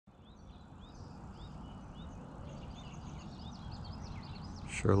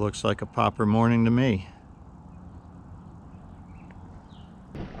Sure looks like a popper morning to me.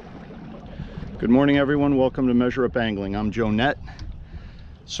 Good morning, everyone. Welcome to Measure Up Angling. I'm Joe Nett.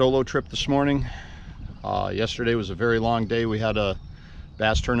 Solo trip this morning. Yesterday was a very long day. We had a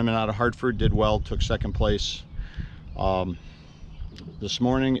bass tournament out of Hartford, did well, took second place. This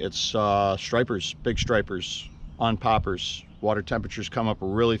morning it's stripers, big stripers on poppers. Water temperatures come up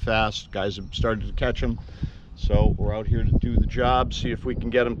really fast. Guys have started to catch them. So we're out here to do the job, see if we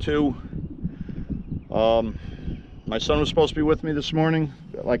can get them too. My son was supposed to be with me this morning.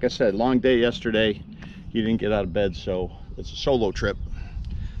 Like I said, long day yesterday. He didn't get out of bed, so it's a solo trip.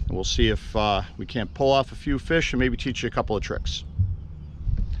 And we'll see if we can't pull off a few fish and maybe teach you a couple of tricks.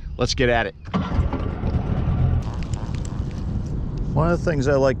 Let's get at it. One of the things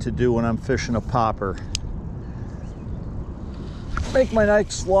I like to do when I'm fishing a popper, make my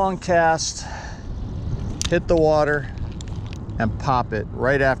nice long cast, hit the water, and pop it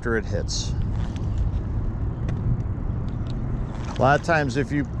right after it hits. A lot of times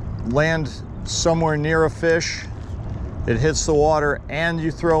if you land somewhere near a fish, it hits the water and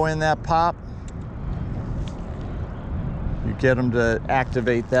you throw in that pop, you get them to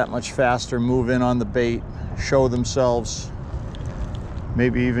activate that much faster, move in on the bait, show themselves,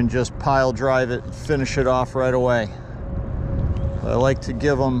 maybe even just pile drive it and finish it off right away. I like to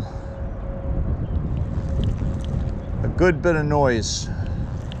give them a good bit of noise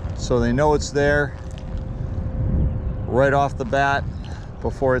so they know it's there right off the bat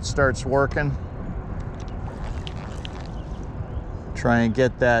before it starts working. Try and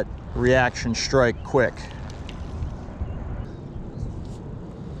get that reaction strike quick.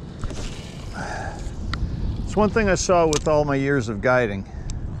 It's one thing I saw with all my years of guiding.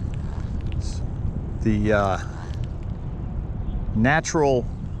 The natural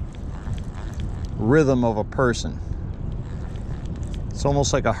rhythm of a person. It's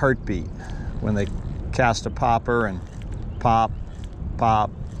almost like a heartbeat when they cast a popper and pop, pop,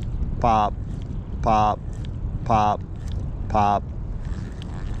 pop, pop, pop, pop.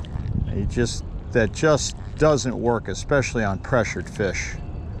 That just doesn't work, especially on pressured fish.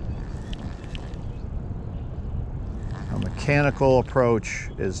 A mechanical approach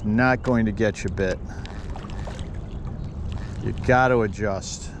is not going to get you bit. You got to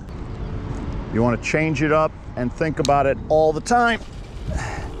adjust. You want to change it up and think about it all the time.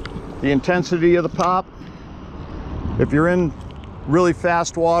 The intensity of the pop. If you're in really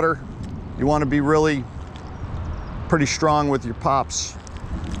fast water, you want to be really pretty strong with your pops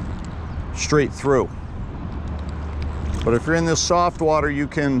straight through. But if you're in this soft water, you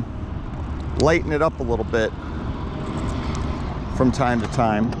can lighten it up a little bit from time to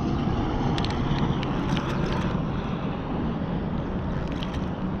time.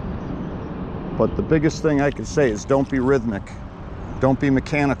 But the biggest thing I can say is don't be rhythmic. Don't be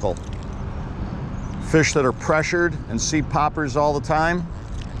mechanical. Fish that are pressured and see poppers all the time,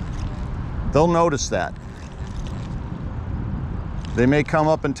 they'll notice that. They may come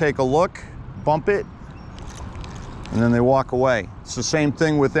up and take a look, bump it, and then they walk away. It's the same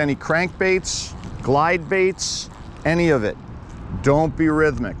thing with any crankbaits, glide baits, any of it. Don't be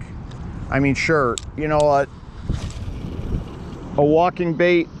rhythmic. I mean, sure, you know what? A walking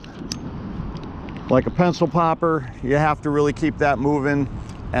bait, like a pencil popper, you have to really keep that moving,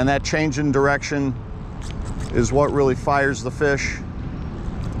 and that change in direction is what really fires the fish.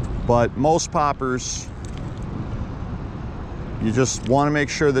 But most poppers, you just want to make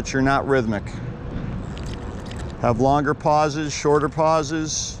sure that you're not rhythmic. Have longer pauses, shorter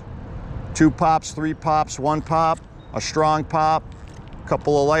pauses, 2 pops, 3 pops, 1 pop, a strong pop, a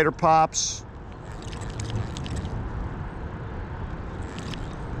couple of lighter pops.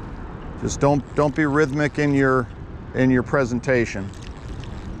 Just don't be rhythmic in your presentation.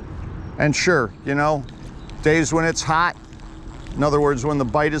 And sure, you know, days when it's hot, in other words, when the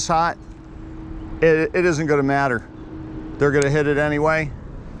bite is hot, it isn't going to matter. They're going to hit it anyway.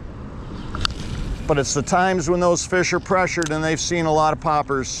 But it's the times when those fish are pressured and they've seen a lot of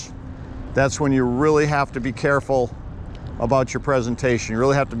poppers, that's when you really have to be careful about your presentation. You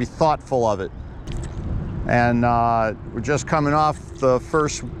really have to be thoughtful of it. And we're just coming off the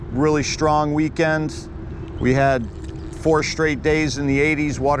first really strong weekend. We had 4 straight days in the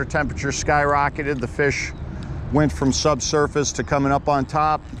 80s. Water temperature skyrocketed. The fish went from subsurface to coming up on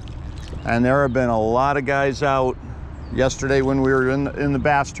top. And there have been a lot of guys out. Yesterday when we were in the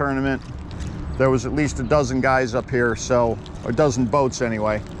bass tournament, there was at least a dozen guys up here, so a dozen boats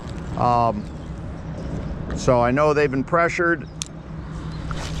anyway. So I know they've been pressured.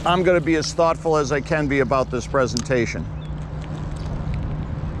 I'm going to be as thoughtful as I can be about this presentation.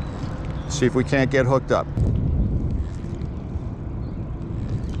 See if we can't get hooked up.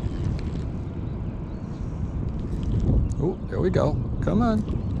 we go. Come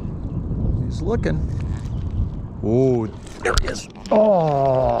on. He's looking. Oh, there he is.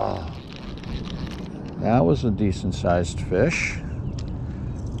 Oh, that was a decent sized fish.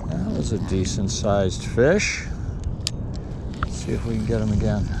 That was a decent sized fish. Let's see if we can get him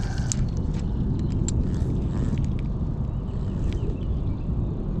again.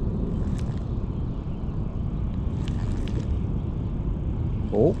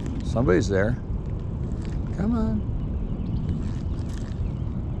 Oh, somebody's there. Come on.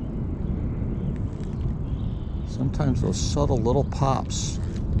 Sometimes those subtle little pops,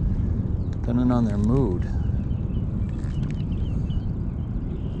 depending on their mood.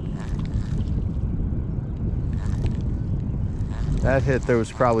 That hit, there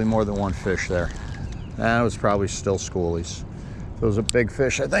was probably more than one fish there. That was probably still schoolies. If it was a big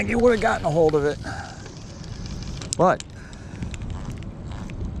fish, I think he would have gotten a hold of it. But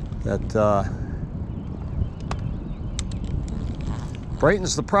that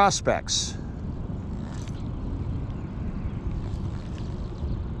brightens the prospects.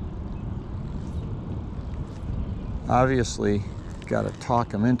 Obviously, got to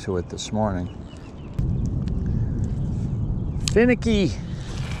talk him into it this morning. Finicky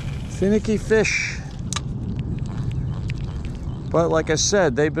fish. But like I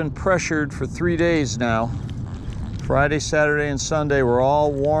said, they've been pressured for 3 days now. Friday, Saturday, and Sunday were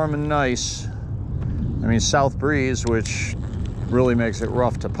all warm and nice. I mean, south breeze, which really makes it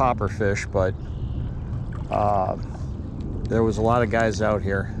rough to popper fish, but there was a lot of guys out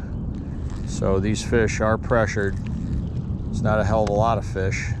here. So these fish are pressured. It's not a hell of a lot of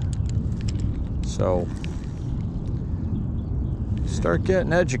fish. So start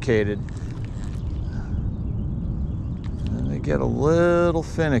getting educated and they get a little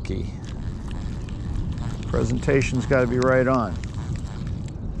finicky. Presentation's got to be right on.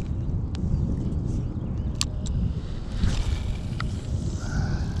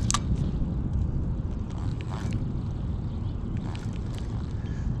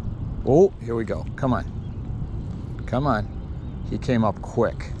 Oh, here we go. Come on. Come on. He came up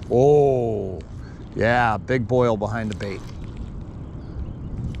quick. Oh, yeah, big boil behind the bait.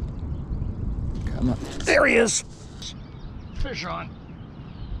 Come on. There he is. Fish on.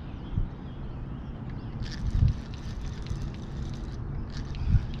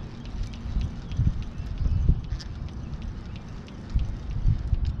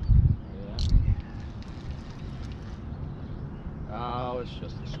 Oh, it's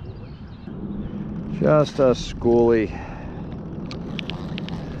just a schoolie. Just a schoolie.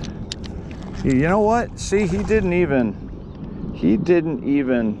 You know what? See, he didn't even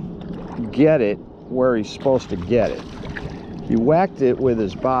get it where he's supposed to get it. He whacked it with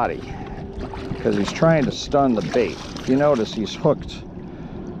his body because he's trying to stun the bait. If you notice, he's hooked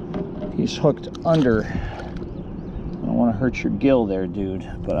under. I don't want to hurt your gill there, dude,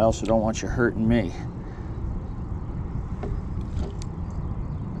 but I also don't want you hurting me.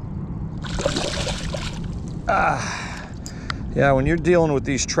 Yeah, when you're dealing with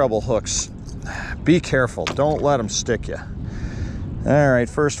these treble hooks, be careful. Don't let them stick you. All right,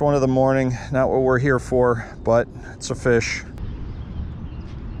 first one of the morning. Not what we're here for, but it's a fish.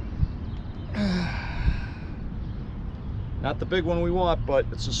 Not the big one we want, but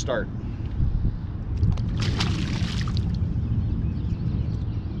it's a start.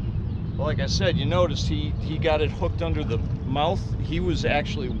 Well, like I said, you noticed he got it hooked under the mouth. He was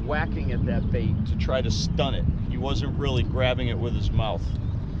actually whacking at that bait to try to stun it. He wasn't really grabbing it with his mouth.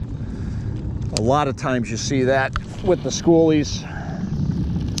 A lot of times you see that with the schoolies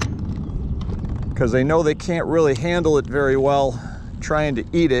because they know they can't really handle it very well trying to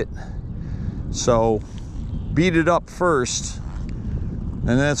eat it. So beat it up first,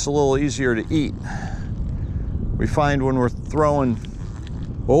 and that's a little easier to eat. We find when we're throwing,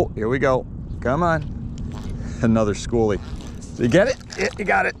 oh, here we go. Come on. Another schoolie. Did you get it? Yeah, you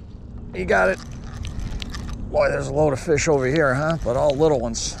got it. You got it. Boy, there's a load of fish over here, huh? But all little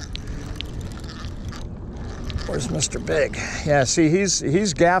ones. Where's Mr. Big? Yeah, see,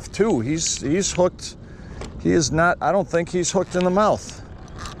 he's gaffed too. He's hooked. He is not, I don't think he's hooked in the mouth.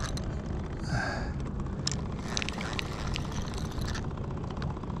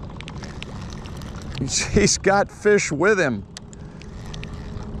 He's got fish with him.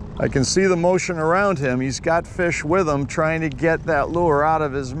 I can see the motion around him. He's got fish with him trying to get that lure out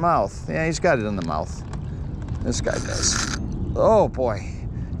of his mouth. Yeah, he's got it in the mouth. This guy does. Oh boy.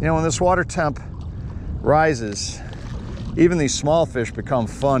 You know, when this water temp rises, even these small fish become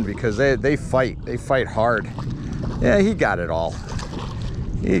fun because they fight hard. Yeah, he got it all.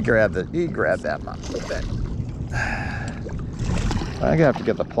 He grabbed that mouth. I'm gonna have to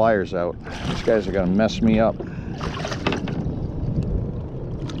get the pliers out. These guys are gonna mess me up.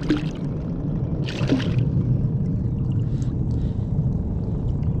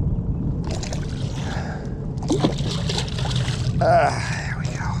 There we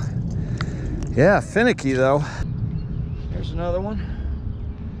go. Yeah, finicky though. There's another one.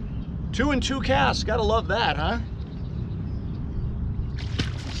 2 and 2 casts. Gotta love that, huh?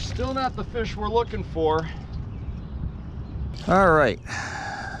 Still not the fish we're looking for. All right.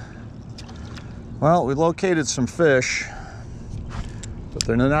 Well, we located some fish, but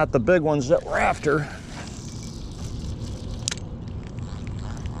they're not the big ones that we're after.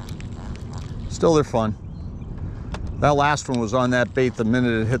 Still, they're fun. That last one was on that bait the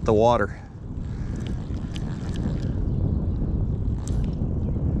minute it hit the water.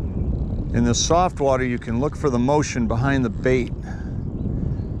 In the soft water, you can look for the motion behind the bait.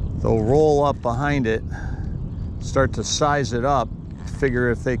 They'll roll up behind it, start to size it up,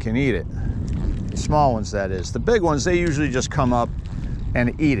 figure if they can eat it. The small ones, that is. The big ones, they usually just come up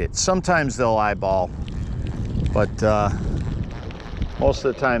and eat it. Sometimes they'll eyeball, but most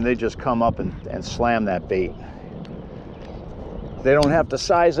of the time they just come up and slam that bait. They don't have to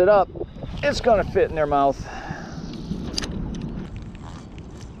size it up. It's gonna fit in their mouth.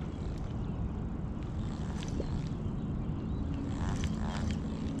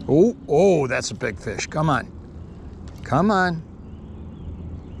 Oh, oh, that's a big fish. Come on. Come on.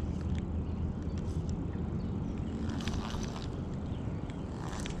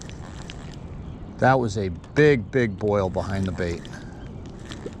 That was a big, big boil behind the bait.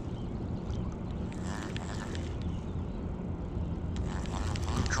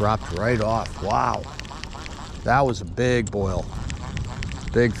 It dropped right off. Wow. That was a big boil.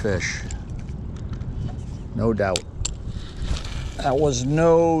 Big fish. No doubt. That was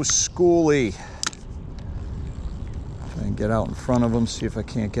no schoolie. Try and get out in front of them, see if I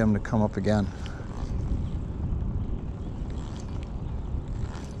can't get them to come up again.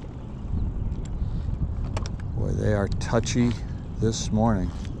 Boy, they are touchy this morning.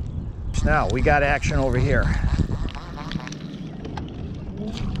 Now, we got action over here.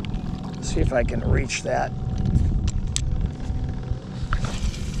 See if I can reach that.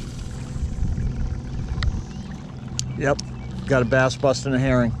 Yep. Got a bass busting a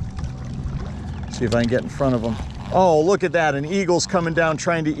herring. See if I can get in front of them. Oh, look at that. An eagle's coming down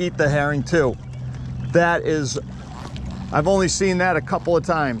trying to eat the herring too. That is, I've only seen that a couple of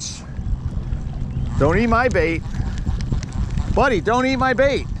times. Don't eat my bait. Buddy, don't eat my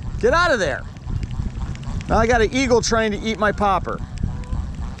bait. Get out of there. Now I got an eagle trying to eat my popper.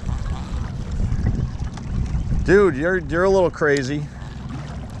 Dude, you're a little crazy.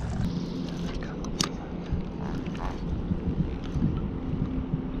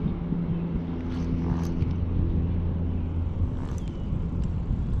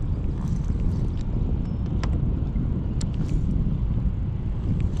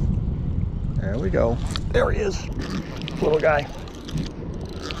 There we go. There he is, little guy.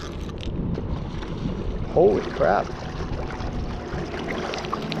 Holy crap.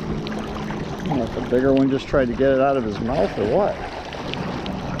 I don't know if a bigger one just tried to get it out of his mouth or what.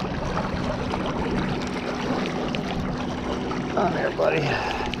 Come here, buddy.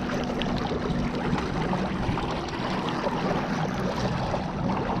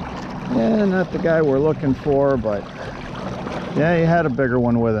 Yeah, not the guy we're looking for, but yeah, he had a bigger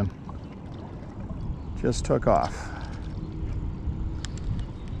one with him. Just took off.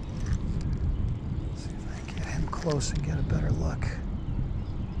 Let's see if I can get him close and get a better look.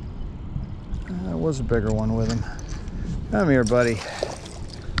 There was a bigger one with him. Come here, buddy.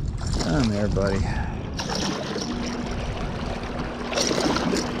 Come here, buddy.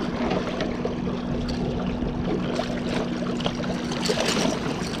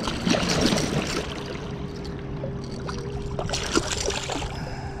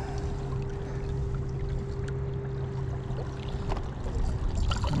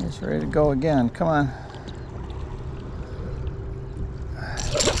 He's ready to go again. Come on.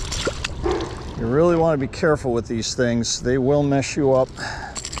 You really want to be careful with these things. They will mess you up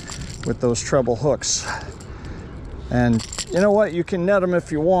with those treble hooks. And you know what? You can net them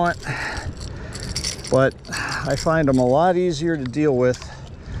if you want, but I find them a lot easier to deal with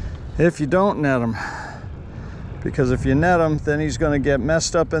if you don't net them. Because if you net them, then he's going to get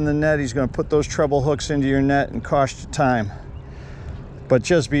messed up in the net. He's going to put those treble hooks into your net and cost you time. But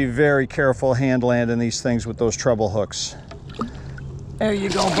just be very careful hand landing these things with those treble hooks. There you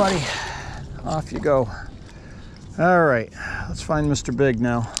go, buddy. Off you go. All right, let's find Mr. Big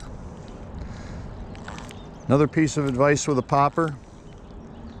now. Another piece of advice with a popper,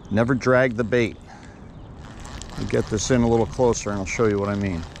 never drag the bait. I'll get this in a little closer and I'll show you what I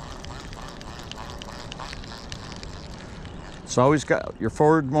mean. It's always got, your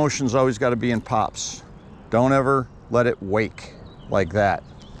forward motion's always got to be in pops. Don't ever let it wake like that.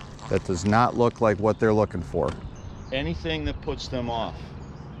 That does not look like what they're looking for. anything that puts them off.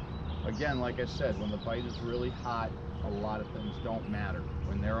 Again, like I said, when the bite is really hot, a lot of things don't matter.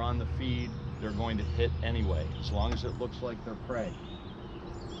 When they're on the feed, they're going to hit anyway, as long as it looks like they're prey.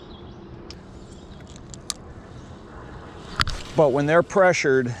 But when they're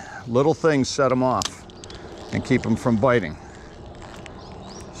pressured, little things set them off and keep them from biting.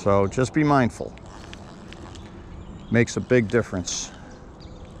 So just be mindful. Makes a big difference.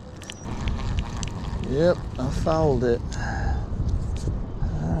 Yep, I fouled it.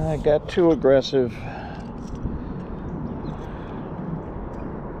 I got too aggressive.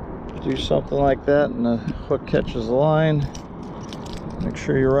 Do something like that and the hook catches the line. Make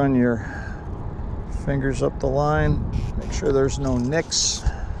sure you run your fingers up the line. Make sure there's no nicks.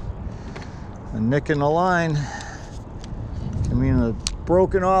 A nick in the line can mean a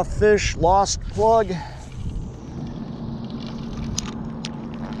broken off fish, lost plug.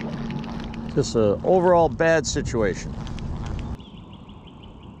 Just an overall bad situation.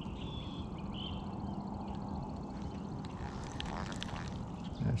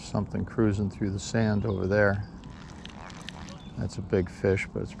 There's something cruising through the sand over there. That's a big fish,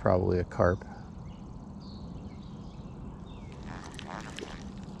 but it's probably a carp.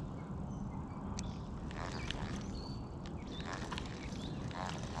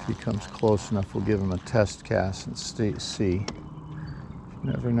 If he comes close enough, we'll give him a test cast and see. You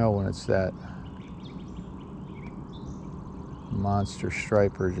never know when it's that monster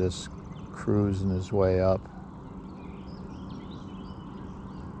striper just cruising his way up.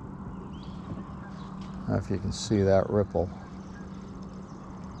 I don't know if you can see that ripple.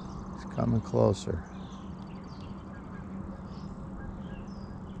 He's coming closer.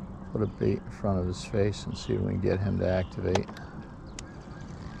 Put a bait in front of his face and see if we can get him to activate.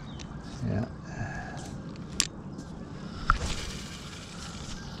 Yeah.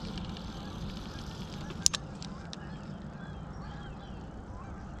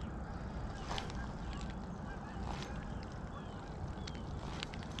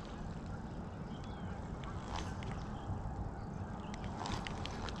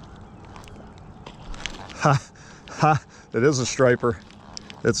 Ha, ha, it is a striper.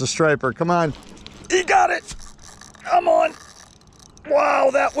 It's a striper, come on. He got it, come on. Wow,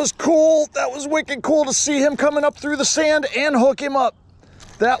 that was cool. That was wicked cool to see him coming up through the sand and hook him up.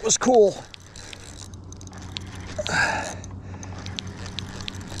 That was cool.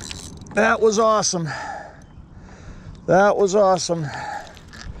 That was awesome. That was awesome.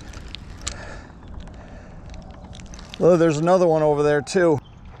 Oh, there's another one over there too.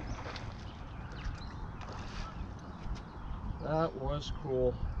 That was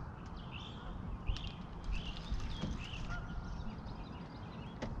cool.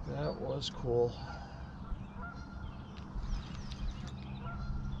 That was cool.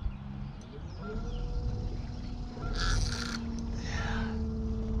 Yeah,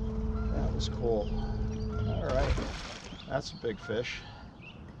 that was cool. All right, that's a big fish.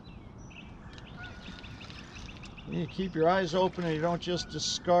 You keep your eyes open and you don't just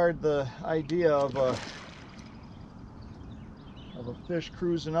discard the idea of a fish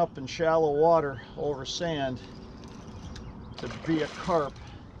cruising up in shallow water over sand to be a carp.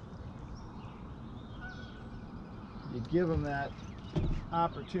 You give them that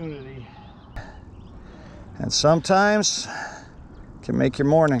opportunity. And sometimes it can make your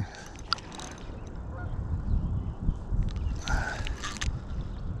morning.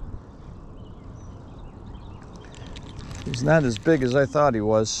 He's not as big as I thought he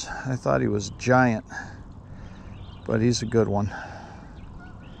was. I thought he was giant, but he's a good one.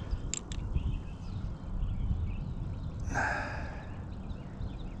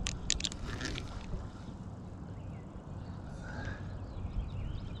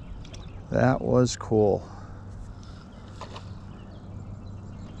 That was cool.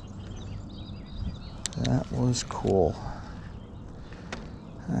 That was cool.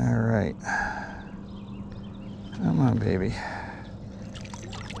 All right. Come on, baby.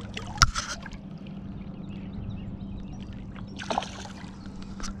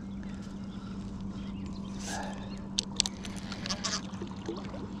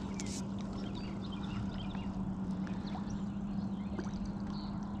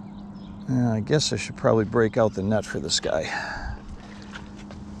 I guess I should probably break out the net for this guy.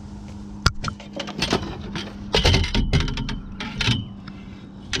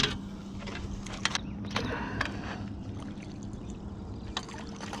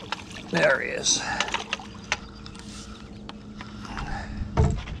 There he is.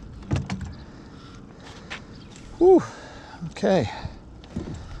 Whew, okay.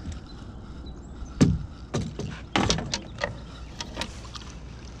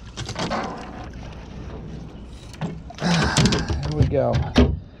 go.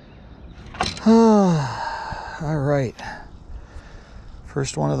 All right.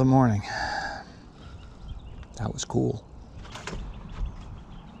 First one of the morning. That was cool.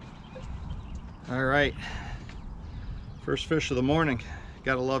 All right. First fish of the morning.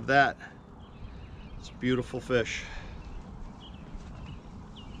 Gotta love that. It's a beautiful fish.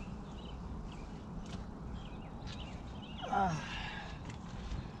 Ah.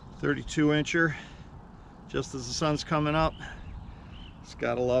 32 incher, just as the sun's coming up. Just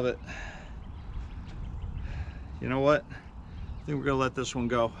gotta love it. You know what? I think we're gonna let this one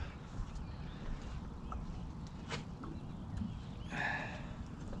go.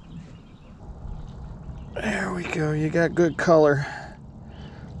 There we go, you got good color.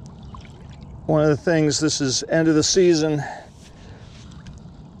 One of the things, this is end of the season.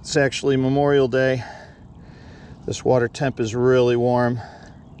 It's actually Memorial Day. This water temp is really warm.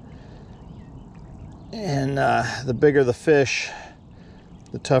 And the bigger the fish,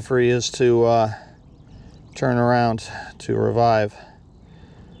 the tougher he is to turn around to revive.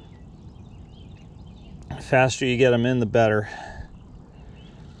 The faster you get him in, the better.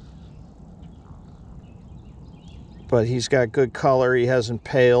 But he's got good color, he hasn't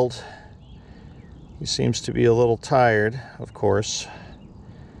paled. He seems to be a little tired, of course,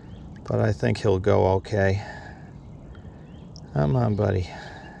 but I think he'll go okay. Come on, buddy.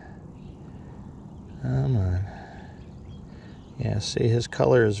 Come on. Yeah, see, his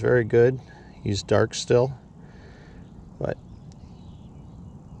color is very good. He's dark still, but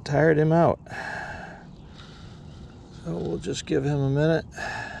tired him out. So we'll just give him a minute.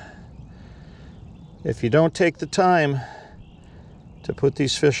 If you don't take the time to put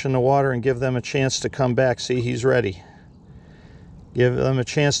these fish in the water and give them a chance to come back, see, he's ready. Give them a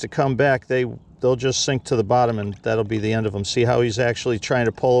chance to come back, they'll just sink to the bottom and that'll be the end of them. See how he's actually trying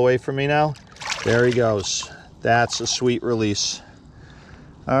to pull away from me now? There he goes. That's a sweet release.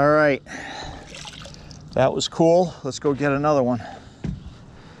 All right, that was cool. Let's go get another one.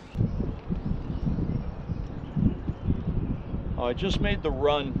 Oh, I just made the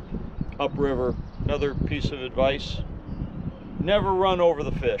run upriver. Another piece of advice: never run over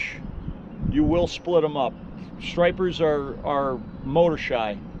the fish. You will split them up. Stripers are motor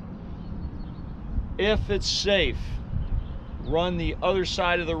shy. If it's safe, run the other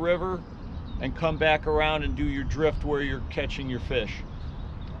side of the river and come back around and do your drift where you're catching your fish.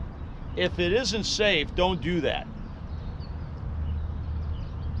 If it isn't safe, don't do that.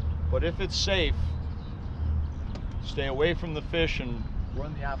 But if it's safe, stay away from the fish and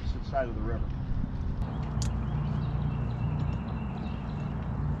run the opposite side of the river.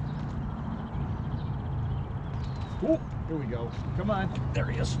 Ooh, here we go. Come on. There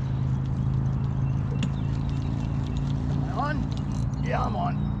he is. Am I on? Yeah, I'm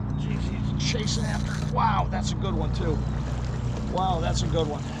on. Jeez, he's chasing after it. Wow, that's a good one too. Wow, that's a good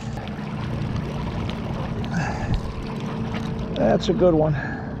one. That's a good one.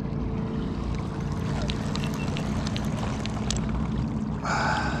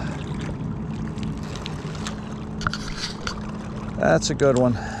 That's a good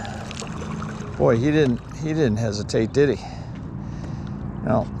one. Boy, he didn't hesitate, did he?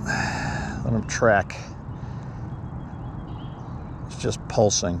 No, let him track. It's just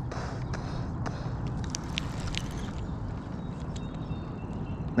pulsing.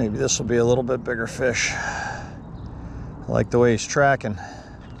 Maybe this will be a little bit bigger fish. I like the way he's tracking.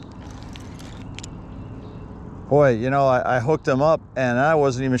 Boy, you know, I hooked him up and I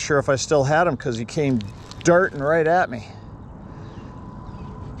wasn't even sure if I still had him because he came darting right at me.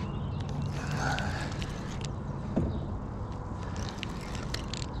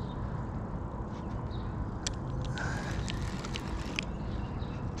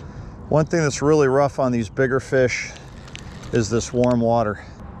 One thing that's really rough on these bigger fish is this warm water.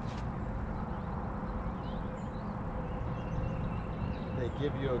 They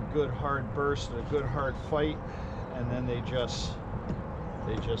give you a good hard burst and a good hard fight, and then they just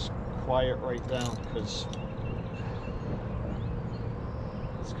quiet right down because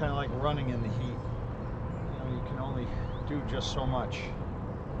it's kind of like running in the heat. You know, you can only do just so much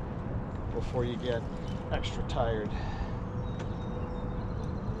before you get extra tired.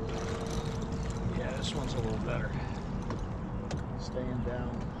 This one's a little better. Staying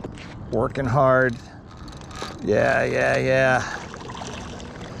down. Working hard. Yeah.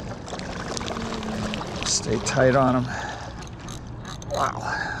 Stay tight on them. Wow.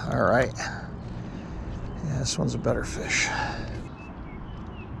 All right. Yeah, this one's a better fish.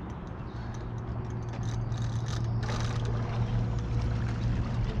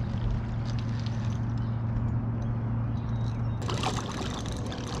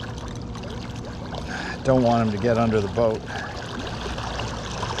 Don't want him to get under the boat.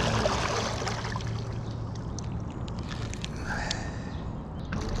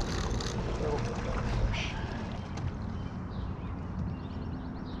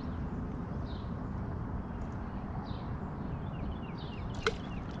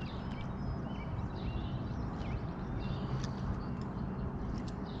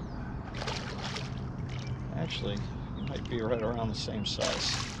 actually. He might be right around the same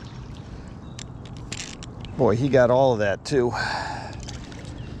size. Boy, he got all of that too.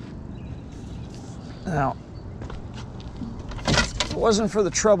 Now, if it wasn't for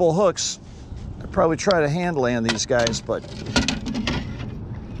the treble hooks, I'd probably try to hand land these guys, but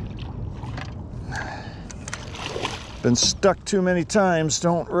been stuck too many times,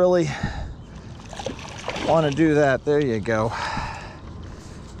 don't really want to do that. There you go.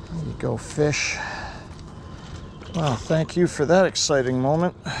 There you go, fish. Well, thank you for that exciting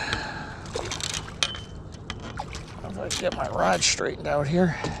moment. If I get my rod straightened out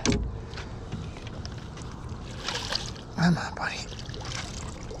here. Come on, buddy.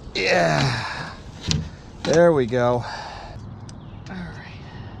 Yeah. There we go. All right.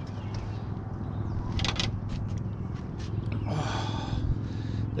 Oh,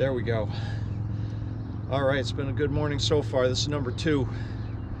 there we go. All right, it's been a good morning so far. This is number 2.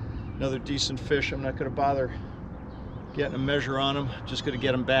 Another decent fish. I'm not going to bother getting a measure on them. Just going to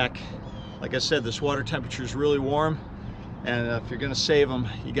get them back. Like I said, this water temperature is really warm, and if you're going to save them,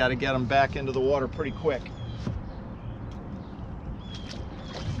 you got to get them back into the water pretty quick.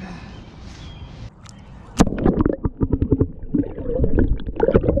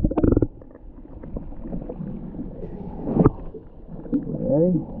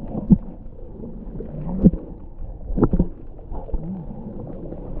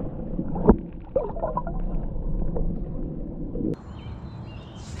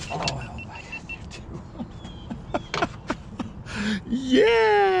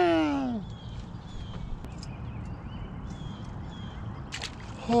 Yeah!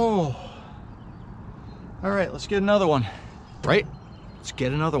 Oh. All right, let's get another one. Right? Let's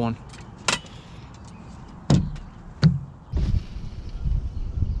get another one.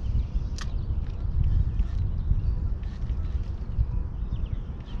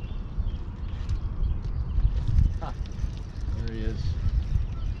 There he is.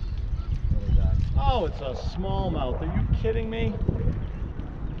 Oh, it's a smallmouth. Are you kidding me?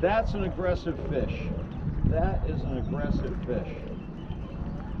 That's an aggressive fish. That is an aggressive fish.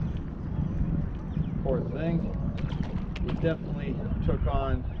 Poor thing. He definitely took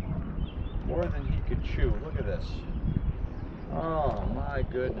on more than he could chew. Look at this. Oh my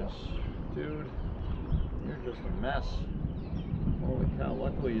goodness. Dude, you're just a mess. Holy cow,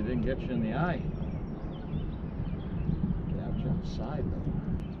 luckily you didn't get you in the eye. Got you on the side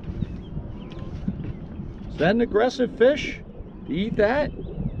though. Is that an aggressive fish? Do you eat that?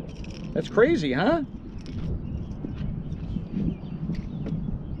 That's crazy, huh?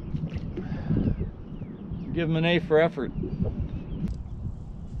 Give him an A for effort.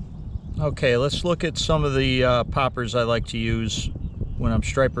 Okay, let's look at some of the poppers I like to use when I'm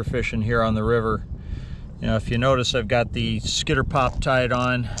striper fishing here on the river. You know, if you notice, I've got the skitter pop tied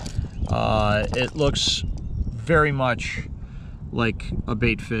on. It looks very much like a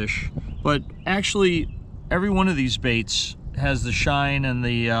bait fish, but actually every one of these baits has the shine and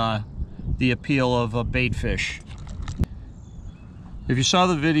the appeal of a bait fish. If you saw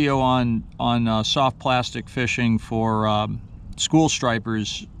the video on soft plastic fishing for school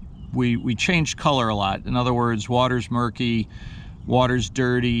stripers, we changed color a lot. In other words, water's murky, water's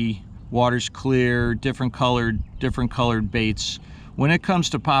dirty, water's clear, different colored baits. When it comes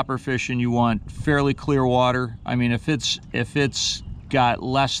to popper fishing, you want fairly clear water. I mean, if it's got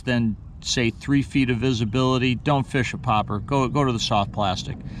less than, say, 3 feet of visibility, don't fish a popper. Go to the soft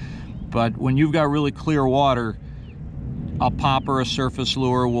plastic. But when you've got really clear water, a popper, a surface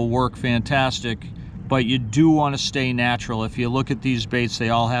lure will work fantastic, but you do want to stay natural. If you look at these baits, they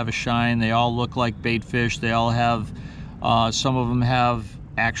all have a shine, they all look like bait fish, they all have, some of them have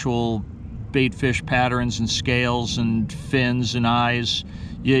actual bait fish patterns and scales and fins and eyes.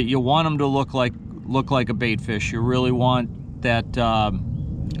 You want them to look like a bait fish. You really want that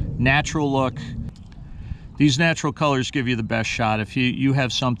natural look. These natural colors give you the best shot. If you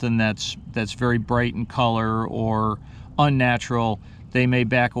have something that's very bright in color or unnatural, they may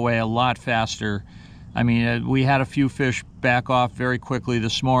back away a lot faster. I mean, we had a few fish back off very quickly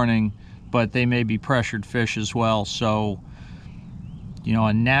this morning, but they may be pressured fish as well. So, you know,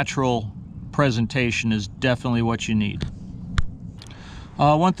 a natural presentation is definitely what you need.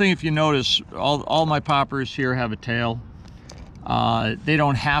 One thing, if you notice, all my poppers here have a tail. They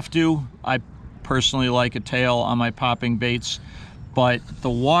don't have to. I personally like a tail on my popping baits, but the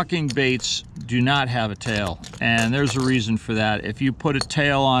walking baits do not have a tail, and there's a reason for that. If you put a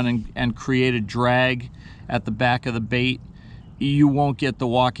tail on and create a drag at the back of the bait, you won't get the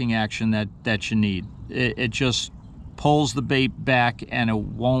walking action that you need. It just pulls the bait back and it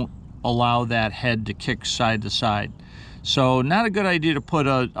won't allow that head to kick side to side. So not a good idea to put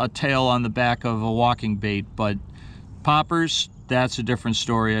a tail on the back of a walking bait, but poppers, that's a different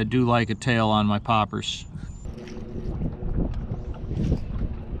story. I do like a tail on my poppers.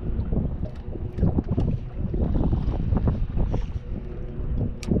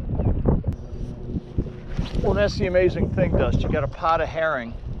 Well, that's the amazing thing, Dust. You got a pot of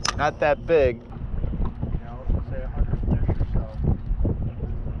herring, not that big. You know, let's say 100 fish or so.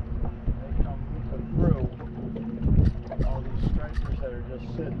 They come through. All these stripers that are just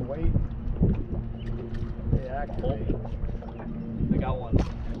sitting waiting, they activate. I got one.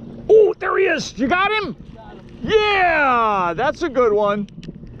 Oh, there he is! You got him? Got him. Yeah, that's a good one.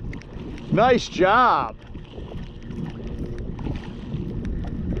 Nice job.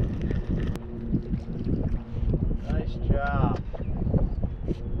 Nice job.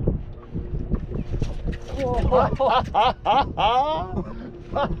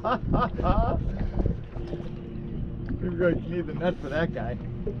 You're going to need the net for that guy.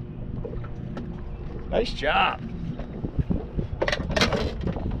 Nice job.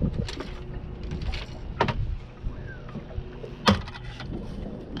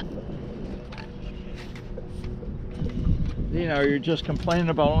 You know, you're just complaining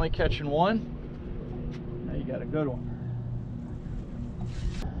about only catching one. Now you got a good one.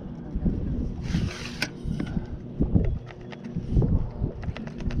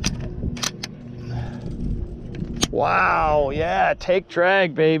 Wow, yeah, take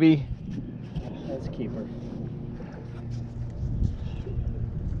drag, baby. That's a keeper.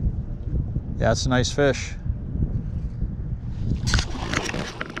 Yeah, that's a nice fish.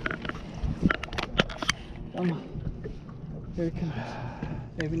 Come on. Here it comes.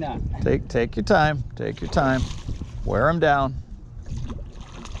 Maybe not. Take your time. Take your time. Wear him down.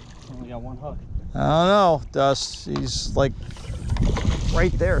 Only got one hook. I don't know, Dust. He's like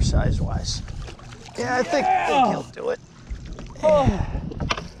right there size-wise. Yeah, I think he'll do it. Oh,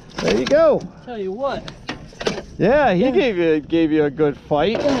 There you go. tell you what, Yeah, he gave you a good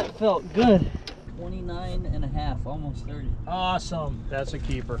fight. that felt good. 29 and a half, almost 30. Awesome. That's a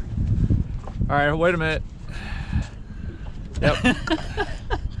keeper. All right, wait a minute. Yep.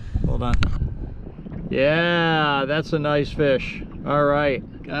 Hold on. Yeah, that's a nice fish. All right.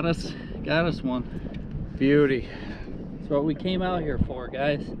 Got us one. Beauty. That's what we came out here for,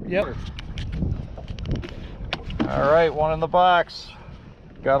 guys. Yep. All right, one in the box.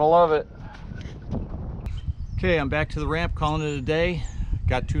 Gotta love it. Okay, I'm back to the ramp, calling it a day.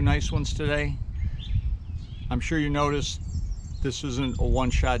 Got two nice ones today. I'm sure you noticed this isn't a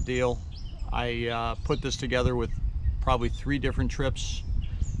one-shot deal. I put this together with probably 3 different trips,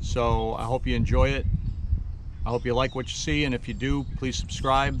 so I hope you enjoy it. I hope you like what you see, and if you do, please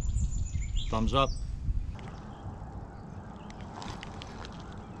subscribe. Thumbs up.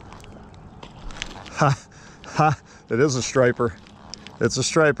 Ha, ha, it is a striper. It's a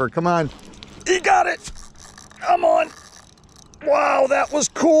striper, come on. You got it, come on. Wow, that was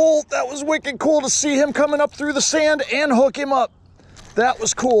cool. That was wicked cool to see him coming up through the sand and hook him up. That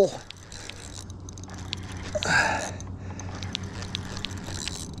was cool.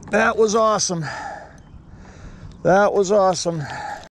 That was awesome. That was awesome.